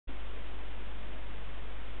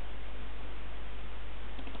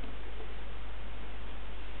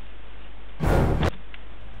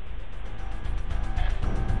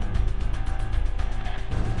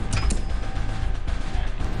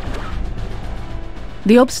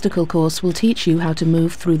The obstacle course will teach you how to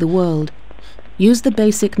move through the world. Use the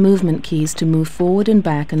basic movement keys to move forward and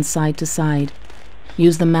back and side to side.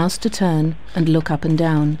 Use the mouse to turn and look up and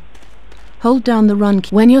down. Hold down the run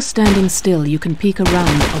key. When you're standing still, you can peek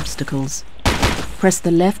around obstacles. Press the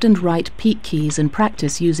left and right peek keys and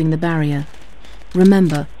practice using the barrier.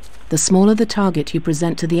 Remember, the smaller the target you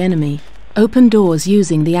present to the enemy. Open doors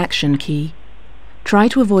using the action key. Try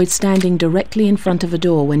to avoid standing directly in front of a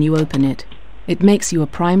door when you open it. It makes you a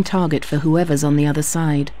prime target for whoever's on the other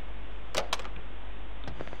side.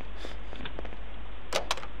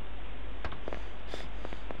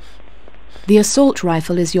 The assault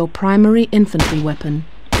rifle is your primary infantry weapon.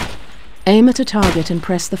 Aim at a target and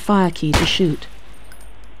press the fire key to shoot.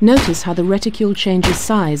 Notice how the reticule changes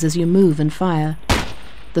size as you move and fire.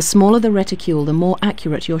 The smaller the reticule, the more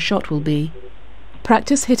accurate your shot will be.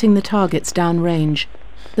 Practice hitting the targets downrange.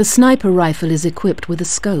 The sniper rifle is equipped with a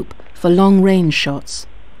scope for long-range shots.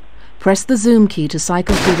 Press the zoom key to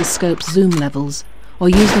cycle through the scope's zoom levels, or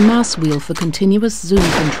use the mouse wheel for continuous zoom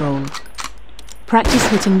control. Practice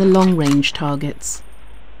hitting the long-range targets.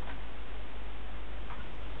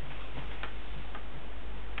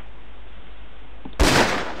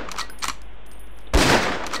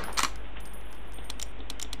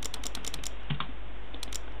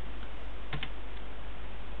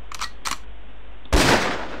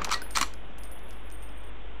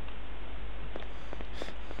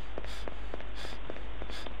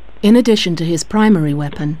 In addition to his primary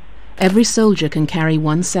weapon, every soldier can carry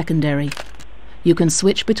one secondary. You can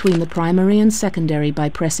switch between the primary and secondary by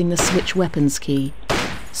pressing the switch weapons key.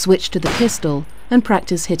 Switch to the pistol and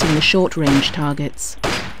practice hitting the short-range targets.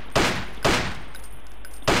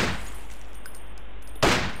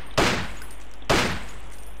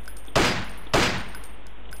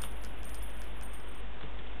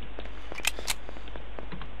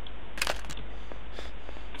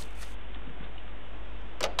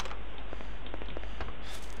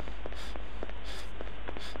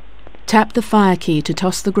 Tap the fire key to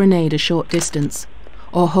toss the grenade a short distance,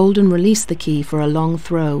 or hold and release the key for a long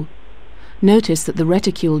throw. Notice that the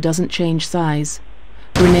reticule doesn't change size.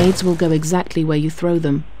 Grenades will go exactly where you throw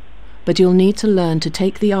them, but you'll need to learn to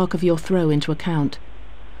take the arc of your throw into account.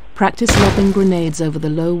 Practice lobbing grenades over the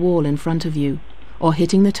low wall in front of you, or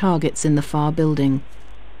hitting the targets in the far building.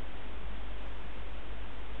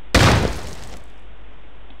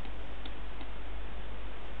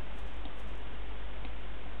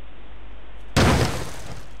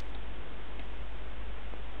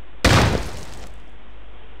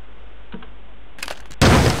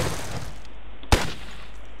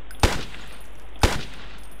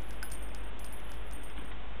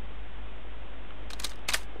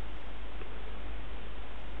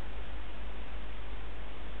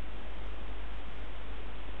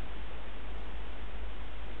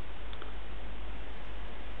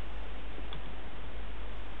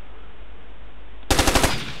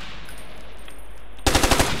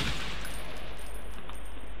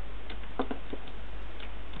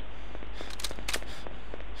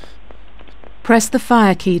 Press the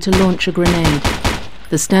fire key to launch a grenade.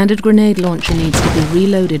 The standard grenade launcher needs to be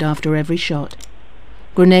reloaded after every shot.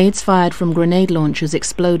 Grenades fired from grenade launchers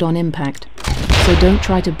explode on impact, so don't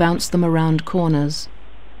try to bounce them around corners.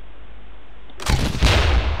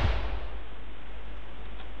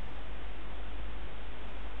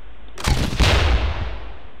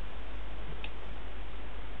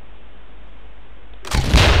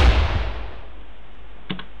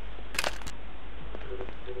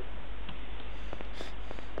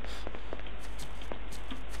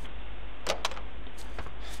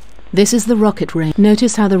 This is the rocket range.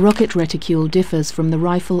 Notice how the rocket reticule differs from the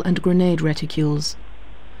rifle and grenade reticules.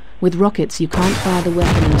 With rockets, you can't fire the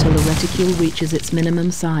weapon until the reticule reaches its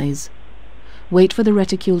minimum size. Wait for the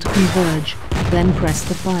reticule to converge, then press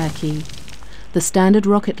the fire key. The standard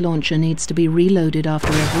rocket launcher needs to be reloaded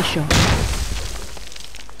after every shot.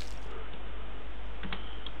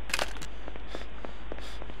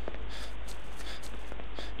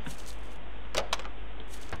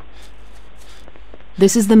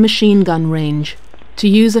 This is the machine gun range. To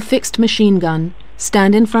use a fixed machine gun,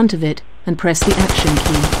 stand in front of it and press the action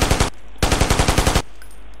key.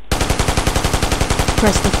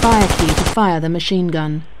 Press the fire key to fire the machine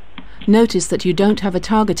gun. Notice that you don't have a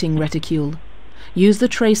targeting reticule. Use the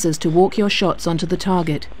tracers to walk your shots onto the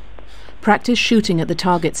target. Practice shooting at the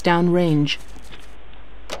targets downrange.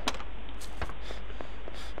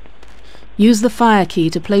 Use the fire key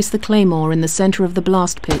to place the claymore in the center of the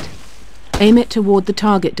blast pit. Aim it toward the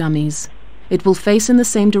target dummies. It will face in the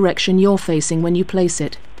same direction you're facing when you place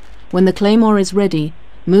it. When the claymore is ready,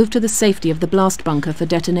 move to the safety of the blast bunker for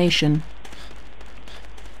detonation.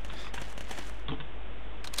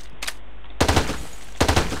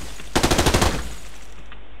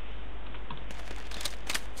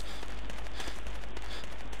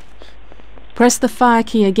 Press the fire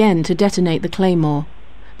key again to detonate the claymore.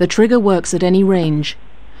 The trigger works at any range.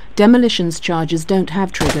 Demolitions charges don't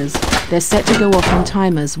have triggers. They're set to go off on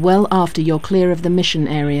timers well after you're clear of the mission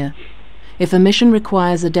area. If a mission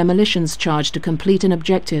requires a demolitions charge to complete an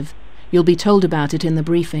objective, you'll be told about it in the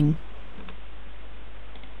briefing.